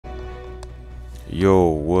Yo,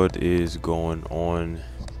 what is going on,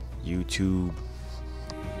 YouTube?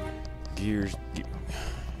 Gears,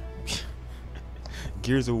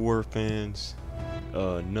 Gears of War fans,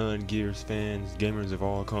 non-Gears fans, gamers of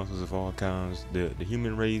all consoles of all kinds, the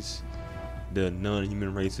human race, the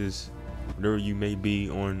non-human races, whatever you may be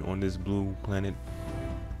on this blue planet.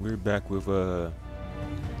 We're back with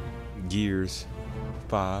Gears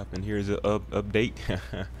 5, and here's an update.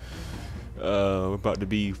 We're about to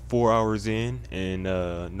be 4 hours in, and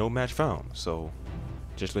no match found. So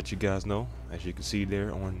just let you guys know, as you can see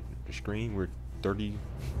there on the screen, we're 30.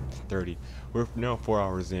 We're now 4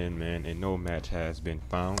 hours in, man, and no match has been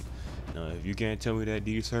found. If you can't tell me that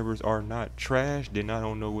these servers are not trash, then I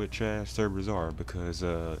don't know what trash servers are, because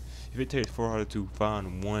if it takes 4 hours to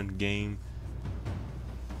find one game,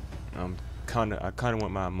 I kind of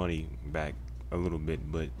want my money back a little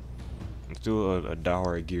bit, but I'm still a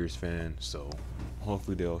diehard Gears fan, so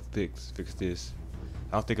hopefully they'll fix this.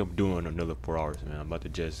 I don't think I'm doing another 4 hours, man. I'm about to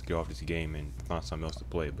just get off this game and find something else to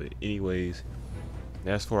play. But anyways,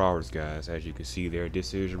 that's 4 hours, guys. As you can see there,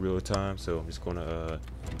 this is real time, so I'm just gonna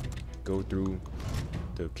go through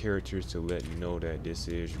the characters to let you know that this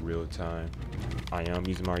is real time. I am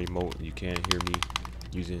using my remote. You can't hear me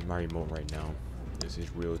using my remote right now. This is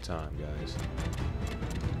real time, guys.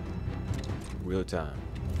 Real time.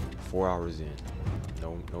 4 hours in,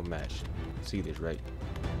 no match. See this, right?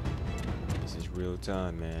 This is real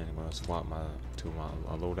time, man. I'm gonna swap my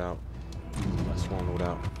loadout, my swan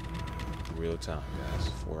loadout. Real time, guys.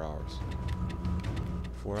 4 hours.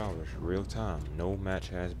 4 hours, real time. No match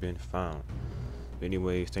has been found. But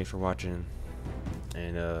anyways, thanks for watching,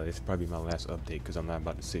 and it's probably my last update because I'm not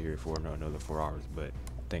about to sit here for another 4 hours. But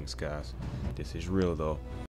thanks, guys. This is real though.